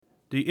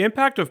The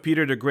impact of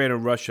Peter the Great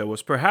on Russia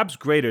was perhaps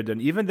greater than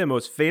even the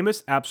most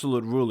famous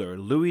absolute ruler,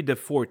 Louis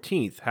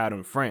XIV, had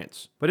on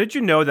France. But did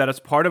you know that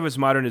as part of his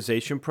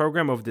modernization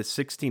program of the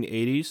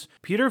 1680s,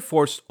 Peter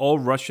forced all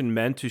Russian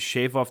men to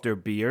shave off their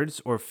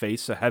beards or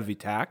face a heavy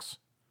tax?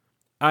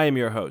 I am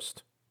your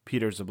host,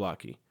 Peter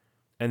Zablocki,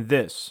 and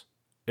this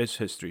is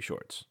History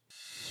Shorts.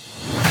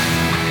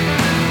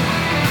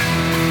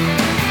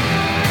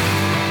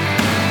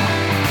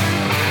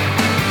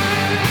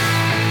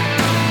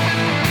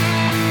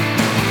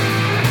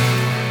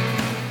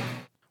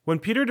 When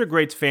Peter the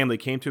Great's family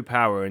came to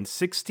power in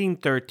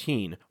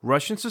 1613,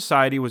 Russian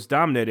society was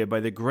dominated by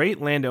the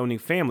great landowning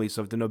families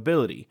of the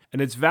nobility,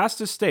 and its vast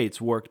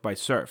estates worked by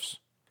serfs.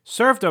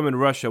 Serfdom in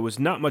Russia was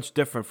not much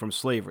different from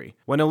slavery.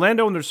 When a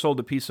landowner sold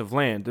a piece of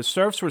land, the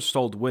serfs were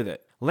sold with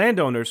it.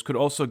 Landowners could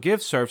also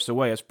give serfs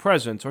away as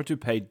presents or to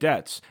pay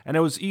debts, and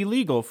it was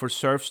illegal for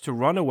serfs to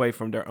run away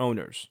from their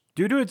owners.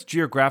 Due to its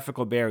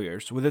geographical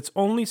barriers, with its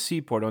only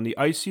seaport on the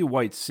icy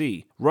White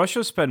Sea,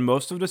 Russia spent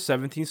most of the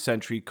 17th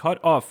century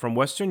cut off from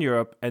Western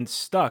Europe and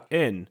stuck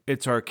in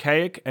its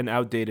archaic and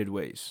outdated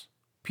ways.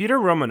 Peter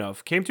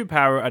Romanov came to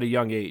power at a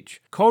young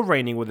age,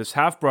 co-reigning with his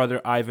half-brother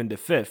Ivan V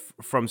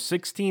from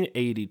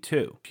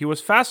 1682. He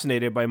was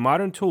fascinated by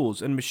modern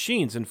tools and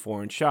machines in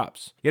foreign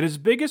shops, yet his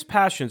biggest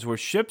passions were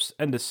ships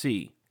and the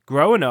sea.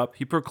 Growing up,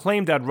 he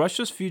proclaimed that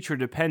Russia's future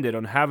depended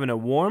on having a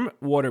warm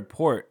water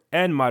port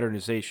and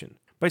modernization.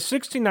 By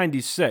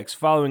 1696,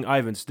 following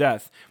Ivan's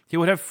death, he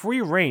would have free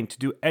reign to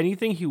do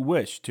anything he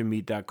wished to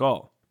meet that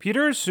goal.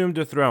 Peter assumed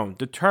the throne,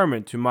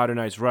 determined to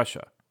modernize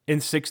Russia. In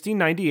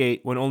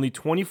 1698, when only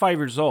 25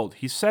 years old,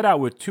 he set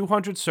out with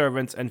 200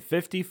 servants and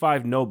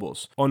 55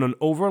 nobles on an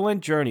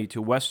overland journey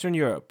to Western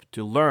Europe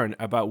to learn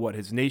about what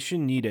his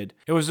nation needed.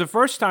 It was the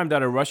first time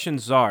that a Russian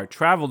Tsar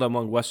traveled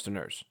among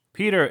Westerners.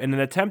 Peter, in an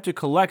attempt to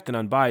collect an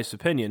unbiased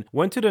opinion,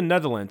 went to the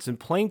Netherlands in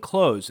plain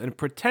clothes and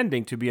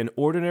pretending to be an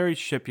ordinary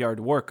shipyard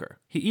worker.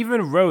 He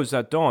even rose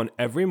at dawn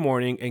every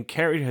morning and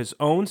carried his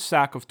own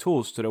sack of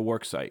tools to the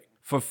worksite.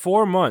 For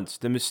 4 months,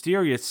 the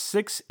mysterious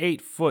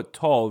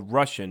 6'8"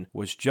 Russian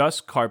was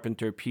just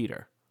Carpenter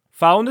Peter.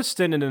 Following a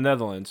stint in the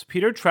Netherlands,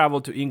 Peter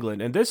traveled to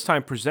England and this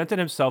time presented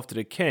himself to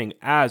the king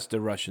as the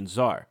Russian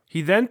Tsar.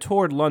 He then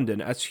toured London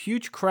as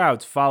huge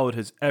crowds followed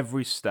his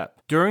every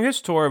step. During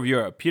his tour of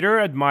Europe, Peter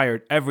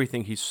admired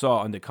everything he saw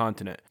on the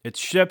continent: its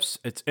ships,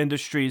 its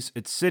industries,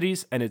 its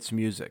cities, and its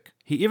music.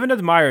 He even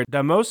admired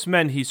that most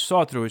men he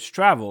saw through his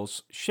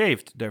travels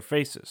shaved their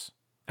faces.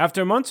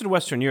 After months in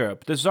Western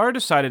Europe, the Tsar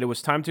decided it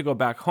was time to go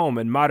back home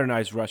and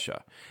modernize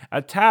Russia,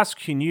 a task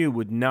he knew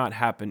would not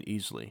happen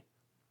easily.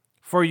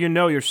 "For you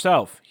know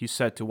yourself," he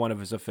said to one of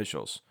his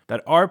officials,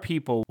 "that our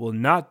people will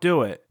not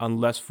do it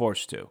unless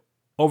forced to."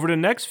 Over the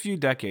next few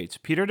decades,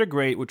 Peter the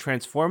Great would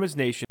transform his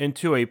nation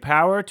into a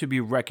power to be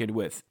reckoned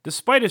with.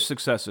 Despite his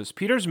successes,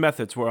 Peter's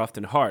methods were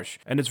often harsh,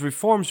 and his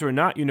reforms were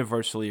not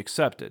universally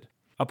accepted.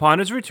 Upon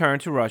his return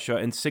to Russia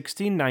in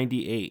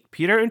 1698,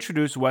 Peter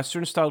introduced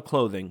Western-style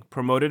clothing,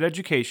 promoted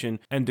education,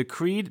 and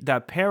decreed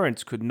that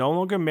parents could no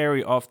longer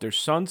marry off their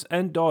sons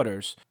and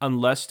daughters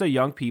unless the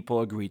young people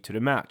agreed to the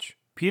match.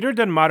 Peter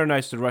then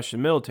modernized the Russian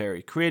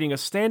military, creating a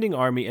standing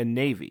army and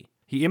navy.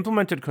 He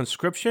implemented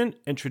conscription,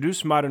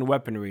 introduced modern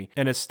weaponry,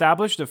 and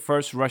established the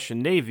first Russian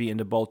navy in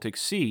the Baltic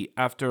Sea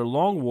after a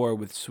long war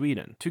with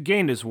Sweden to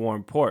gain this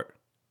warm port.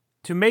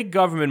 To make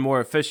government more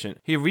efficient,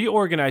 he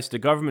reorganized the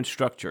government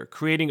structure,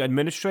 creating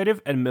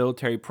administrative and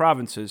military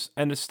provinces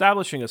and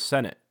establishing a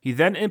senate. He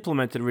then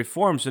implemented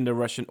reforms in the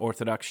Russian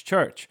Orthodox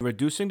Church,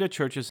 reducing the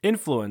church's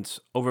influence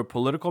over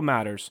political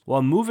matters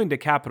while moving the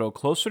capital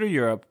closer to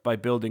Europe by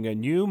building a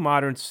new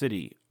modern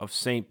city of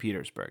St.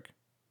 Petersburg.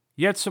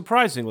 Yet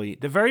surprisingly,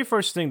 the very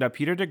first thing that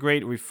Peter the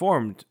Great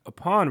reformed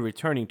upon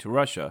returning to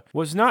Russia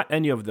was not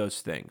any of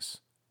those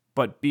things,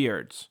 but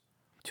beards.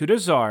 To the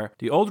Tsar,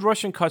 the old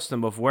Russian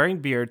custom of wearing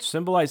beards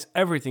symbolized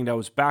everything that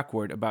was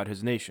backward about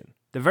his nation.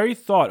 The very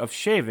thought of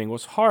shaving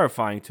was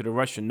horrifying to the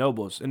Russian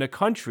nobles in a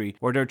country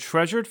where their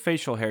treasured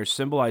facial hair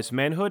symbolized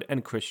manhood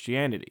and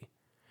Christianity.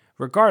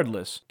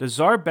 Regardless, the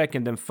Tsar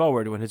beckoned them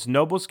forward when his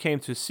nobles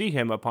came to see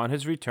him upon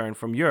his return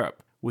from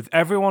Europe. With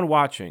everyone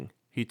watching,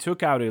 he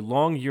took out a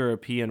long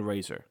European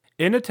razor.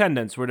 In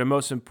attendance were the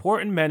most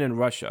important men in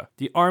Russia,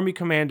 the army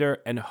commander,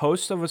 and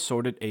hosts of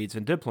assorted aides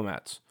and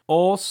diplomats,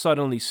 all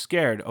suddenly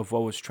scared of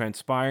what was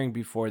transpiring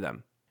before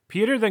them.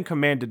 Peter then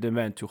commanded the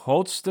men to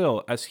hold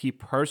still as he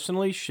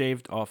personally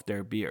shaved off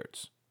their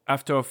beards.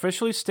 After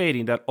officially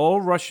stating that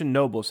all Russian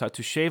nobles had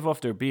to shave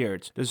off their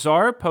beards, the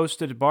Tsar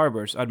posted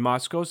barbers at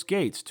Moscow's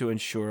gates to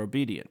ensure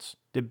obedience.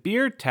 The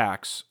beard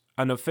tax,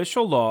 an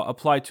official law,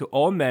 applied to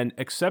all men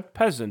except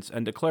peasants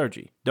and the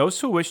clergy. Those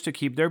who wished to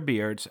keep their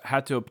beards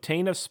had to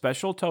obtain a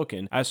special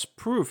token as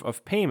proof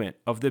of payment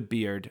of the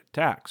beard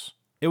tax.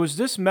 It was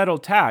this metal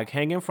tag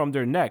hanging from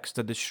their necks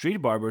that the street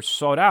barbers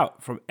sought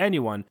out from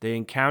anyone they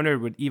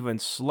encountered with even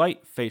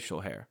slight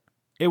facial hair.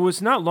 It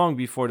was not long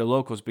before the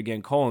locals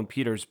began calling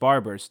Peter's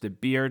barbers the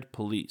beard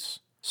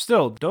police.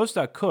 Still, those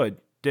that could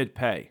did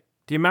pay.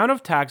 The amount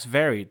of tax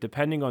varied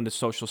depending on the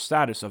social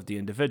status of the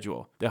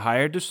individual. The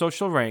higher the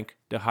social rank,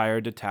 the higher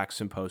the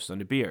tax imposed on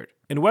the beard.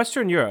 In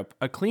Western Europe,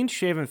 a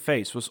clean-shaven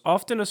face was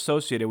often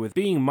associated with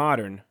being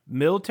modern,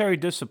 military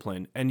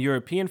discipline, and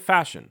European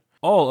fashion,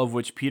 all of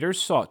which Peter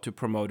sought to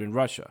promote in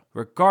Russia,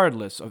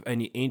 regardless of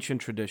any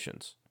ancient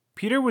traditions.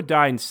 Peter would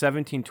die in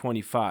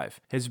 1725.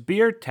 His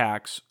beard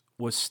tax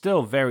was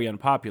still very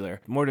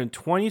unpopular, more than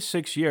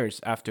 26 years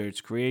after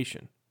its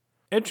creation.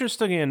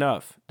 Interestingly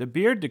enough, the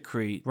beard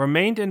decree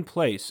remained in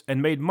place and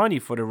made money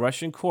for the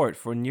Russian court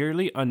for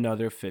nearly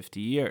another 50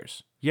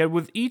 years. Yet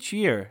with each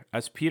year,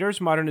 as Peter's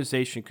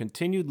modernization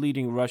continued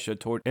leading Russia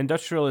toward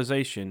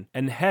industrialization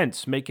and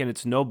hence making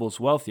its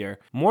nobles wealthier,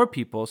 more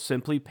people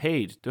simply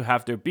paid to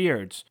have their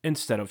beards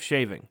instead of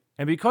shaving.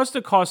 And because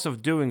the cost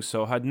of doing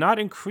so had not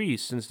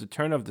increased since the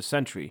turn of the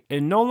century,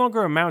 it no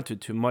longer amounted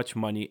to much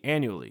money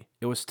annually.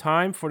 It was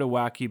time for the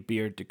wacky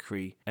beard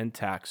decree and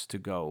tax to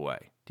go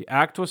away. The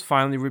act was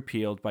finally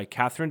repealed by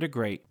Catherine the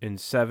Great in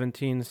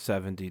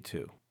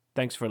 1772.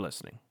 Thanks for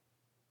listening.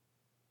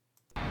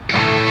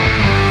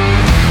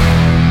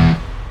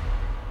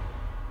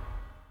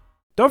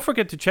 Don't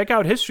forget to check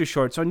out History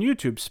Shorts on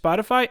YouTube,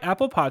 Spotify,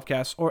 Apple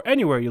Podcasts, or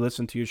anywhere you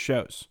listen to your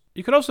shows.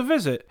 You can also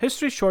visit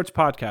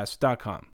historyshortspodcast.com.